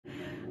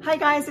Hi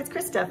guys, it's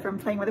Krista from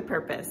Playing with a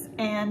Purpose,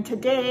 and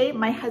today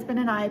my husband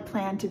and I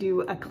plan to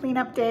do a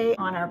cleanup day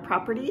on our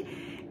property,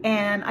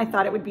 and I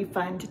thought it would be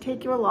fun to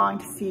take you along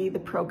to see the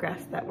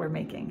progress that we're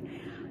making.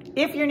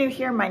 If you're new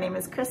here, my name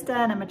is Krista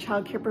and I'm a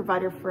child care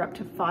provider for up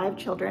to 5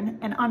 children,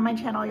 and on my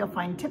channel you'll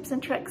find tips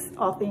and tricks,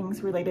 all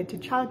things related to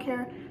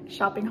childcare,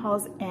 shopping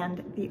hauls,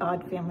 and the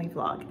odd family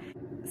vlog.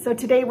 So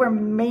today we're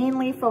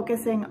mainly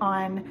focusing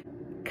on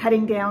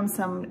cutting down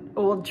some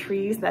old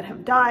trees that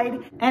have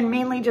died and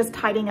mainly just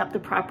tidying up the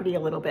property a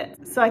little bit.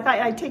 So I thought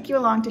I'd take you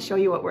along to show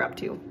you what we're up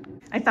to.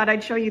 I thought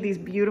I'd show you these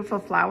beautiful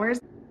flowers.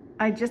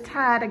 I just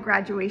had a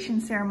graduation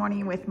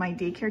ceremony with my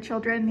daycare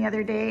children the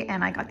other day,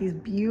 and I got these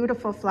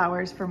beautiful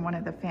flowers from one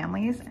of the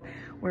families.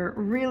 We're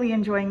really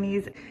enjoying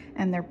these,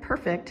 and they're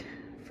perfect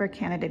for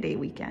Canada Day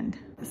weekend.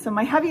 So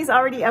my hubby's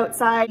already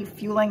outside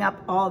fueling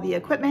up all the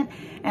equipment,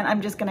 and I'm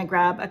just gonna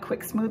grab a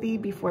quick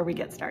smoothie before we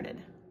get started.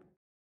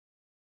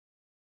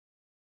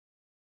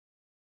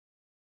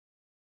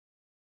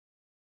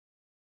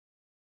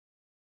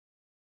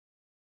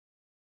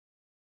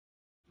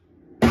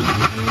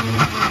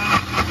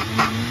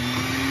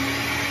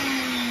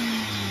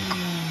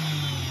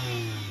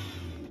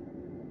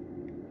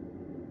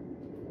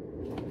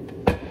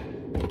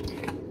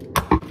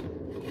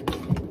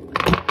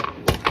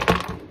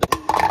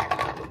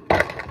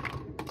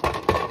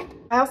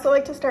 I also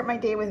like to start my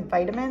day with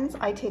vitamins.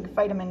 I take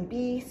vitamin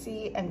B,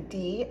 C, and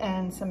D,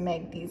 and some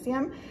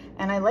magnesium.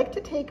 And I like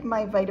to take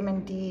my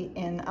vitamin D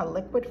in a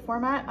liquid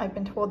format. I've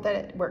been told that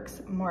it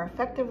works more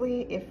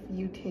effectively if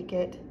you take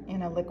it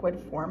in a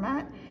liquid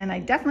format. And I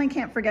definitely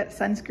can't forget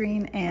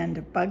sunscreen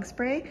and bug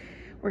spray.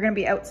 We're gonna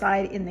be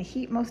outside in the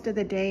heat most of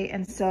the day,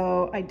 and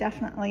so I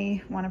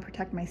definitely wanna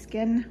protect my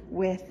skin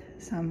with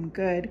some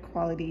good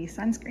quality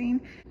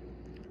sunscreen.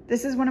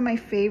 This is one of my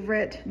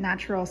favorite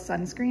natural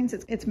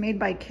sunscreens. It's made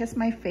by Kiss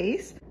My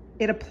Face.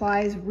 It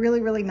applies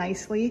really, really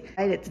nicely.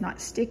 It's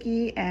not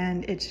sticky,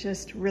 and it's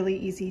just really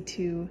easy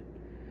to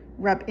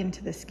rub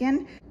into the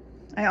skin.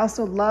 I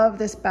also love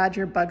this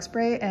Badger bug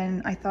spray,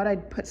 and I thought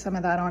I'd put some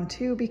of that on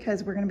too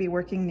because we're gonna be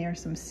working near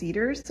some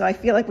cedars. So I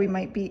feel like we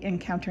might be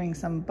encountering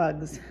some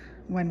bugs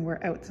when we're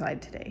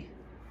outside today.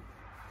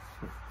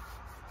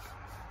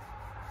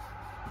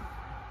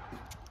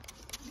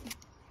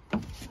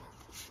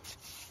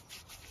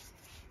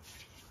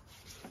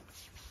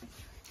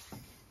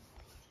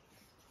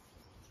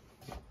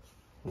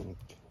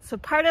 So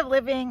part of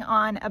living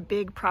on a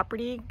big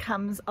property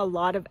comes a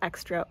lot of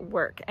extra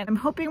work, and I'm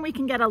hoping we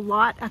can get a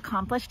lot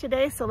accomplished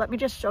today. So let me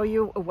just show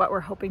you what we're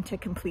hoping to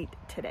complete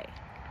today.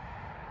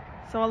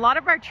 So a lot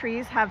of our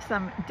trees have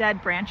some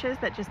dead branches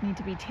that just need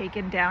to be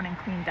taken down and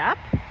cleaned up.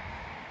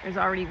 There's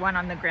already one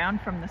on the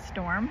ground from the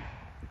storm.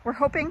 We're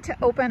hoping to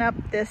open up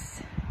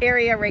this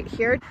area right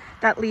here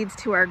that leads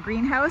to our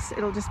greenhouse.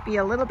 It'll just be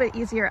a little bit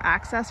easier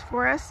access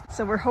for us.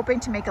 So we're hoping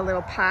to make a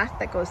little path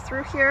that goes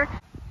through here.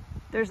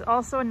 There's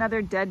also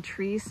another dead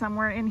tree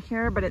somewhere in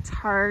here, but it's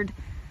hard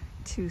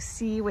to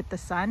see with the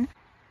sun.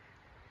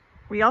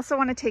 We also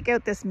want to take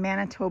out this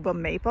Manitoba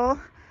maple.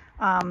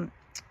 I'm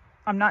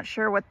not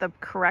sure what the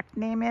correct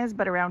name is,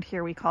 but around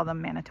here we call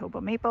them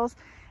Manitoba maples.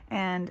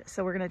 And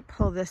so we're going to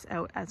pull this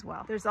out as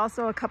well. There's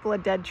also a couple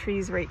of dead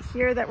trees right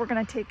here that we're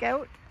going to take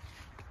out.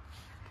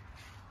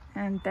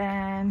 And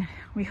then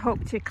we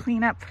hope to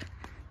clean up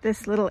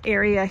this little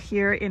area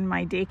here in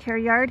my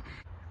daycare yard.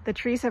 The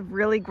trees have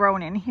really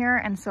grown in here,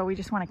 and so we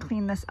just want to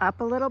clean this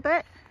up a little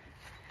bit.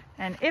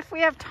 And if we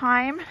have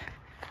time,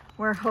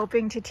 we're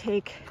hoping to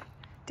take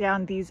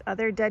down these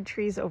other dead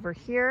trees over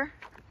here.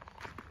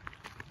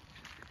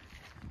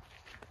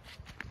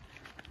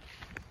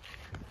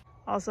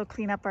 Also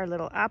clean up our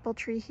little apple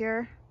tree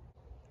here,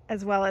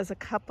 as well as a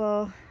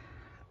couple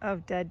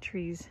of dead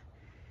trees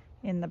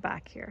in the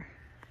back here.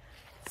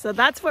 So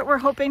that's what we're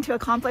hoping to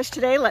accomplish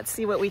today. Let's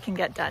see what we can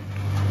get done.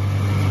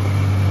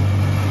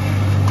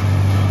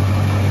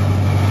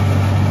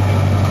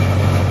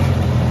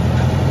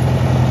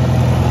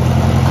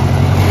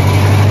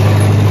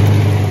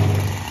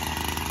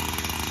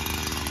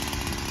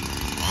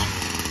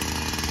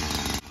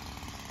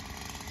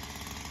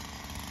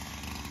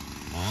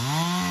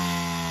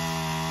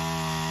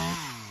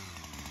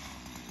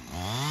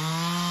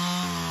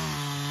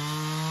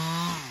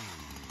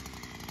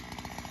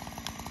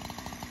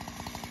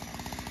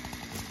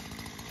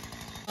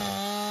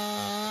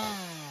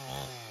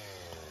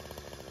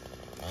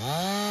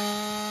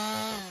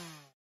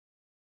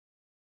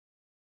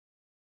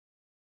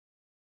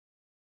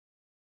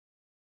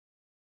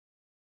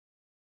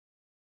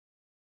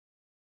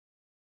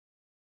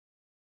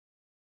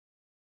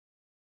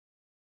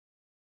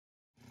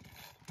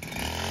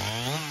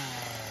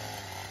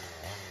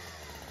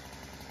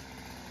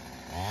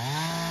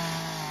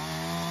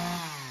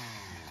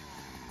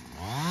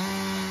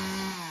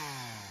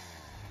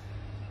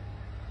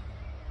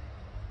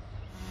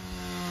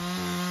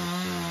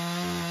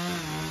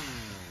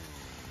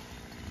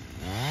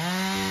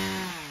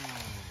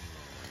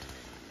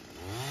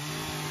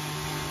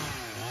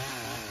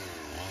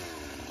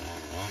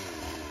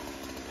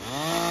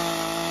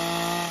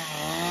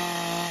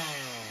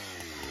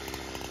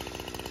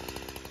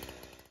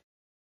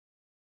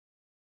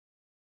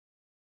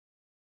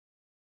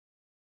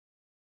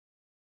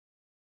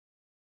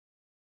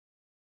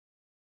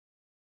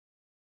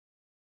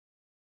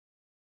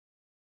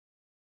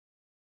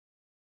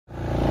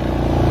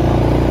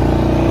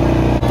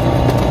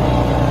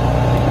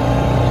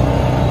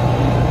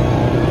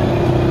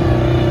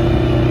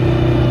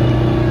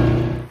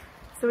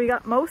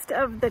 most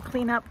of the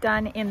cleanup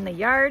done in the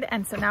yard,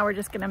 and so now we're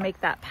just gonna make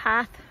that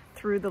path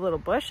through the little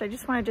bush. I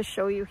just wanted to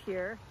show you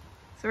here.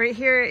 So right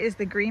here is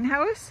the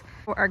greenhouse.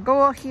 Our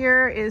goal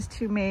here is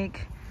to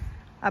make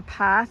a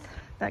path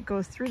that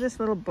goes through this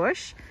little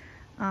bush,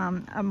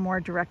 a more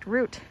direct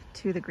route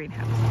to the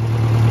greenhouse.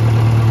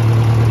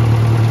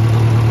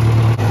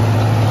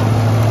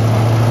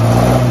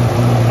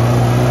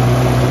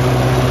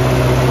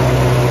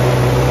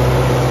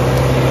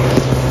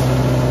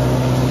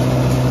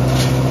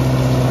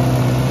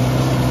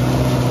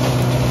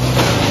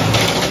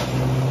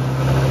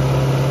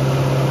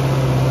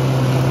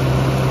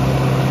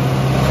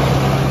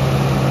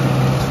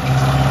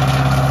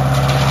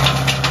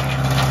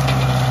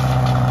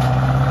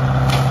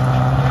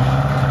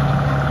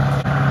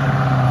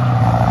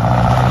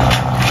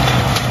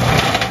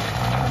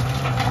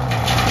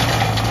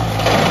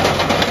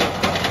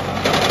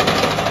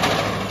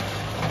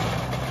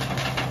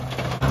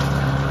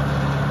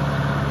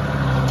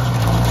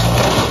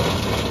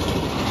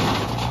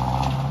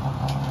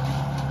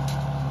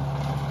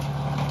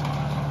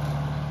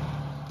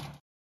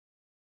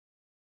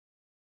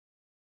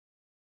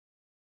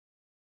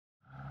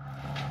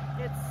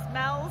 It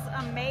smells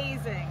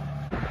amazing.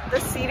 The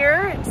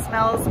cedar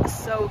smells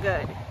so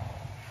good.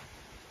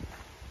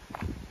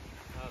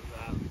 How's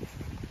that?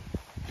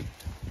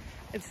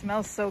 It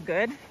smells so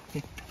good.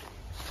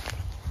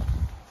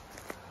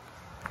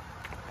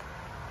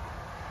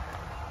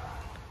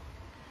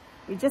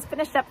 We just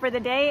finished up for the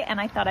day, and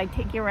I thought I'd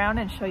take you around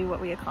and show you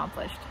what we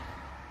accomplished.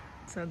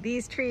 So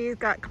these trees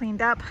got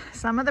cleaned up.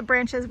 Some of the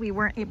branches we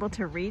weren't able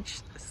to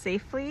reach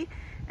safely,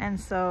 and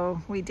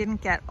so we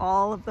didn't get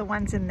all of the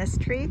ones in this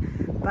tree,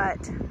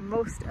 but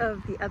most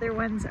of the other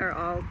ones are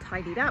all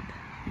tidied up.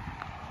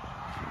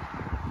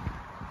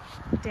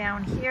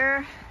 Down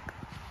here,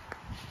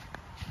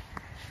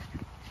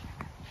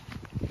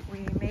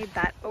 we made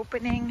that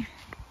opening.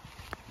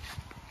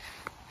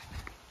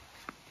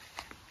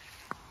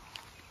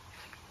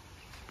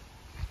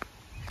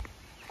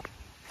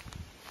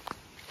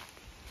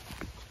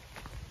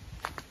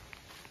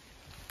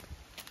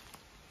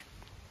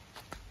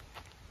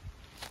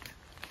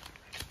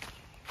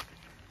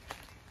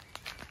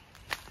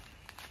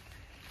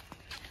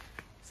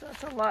 So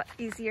it's a lot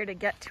easier to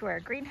get to our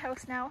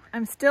greenhouse now.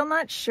 I'm still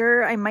not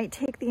sure. I might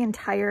take the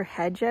entire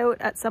hedge out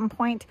at some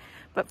point,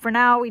 but for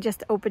now we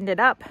just opened it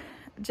up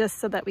just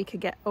so that we could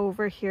get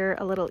over here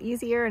a little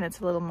easier, and it's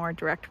a little more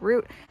direct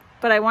route.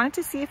 But I wanted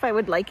to see if I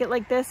would like it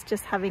like this,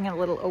 just having a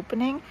little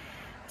opening.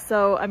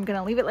 So I'm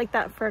gonna leave it like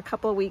that for a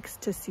couple of weeks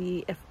to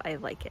see if I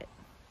like it.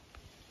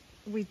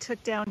 We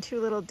took down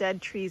 2 little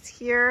dead trees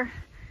here,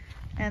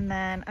 and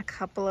then a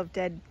couple of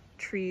dead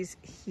trees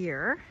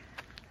here.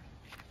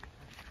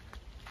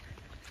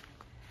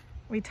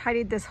 We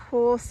tidied this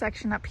whole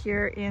section up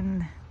here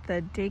in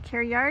the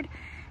daycare yard,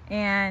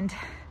 and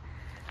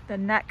the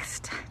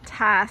next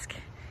task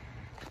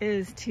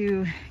is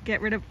to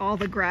get rid of all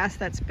the grass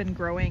that's been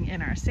growing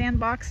in our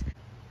sandbox.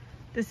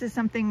 This is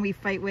something we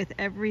fight with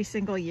every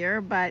single year,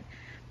 but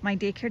my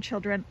daycare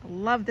children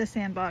love the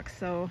sandbox,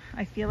 so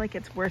I feel like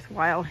it's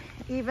worthwhile,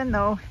 even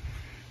though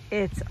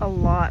it's a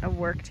lot of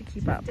work to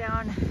keep up.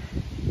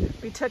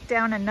 We took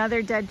down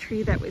another dead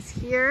tree that was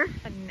here,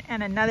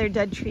 and another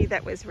dead tree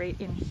that was right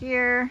in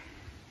here.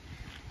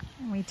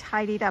 And we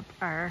tidied up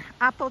our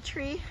apple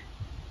tree.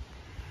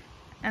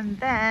 And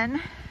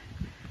then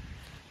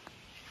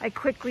I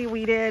quickly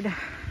weeded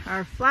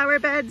our flower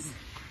beds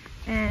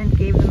and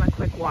gave them a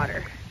quick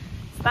water.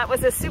 So that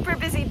was a super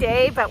busy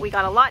day, but we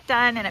got a lot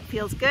done and it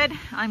feels good.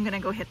 I'm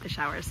gonna go hit the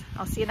showers.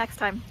 I'll see you next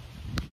time.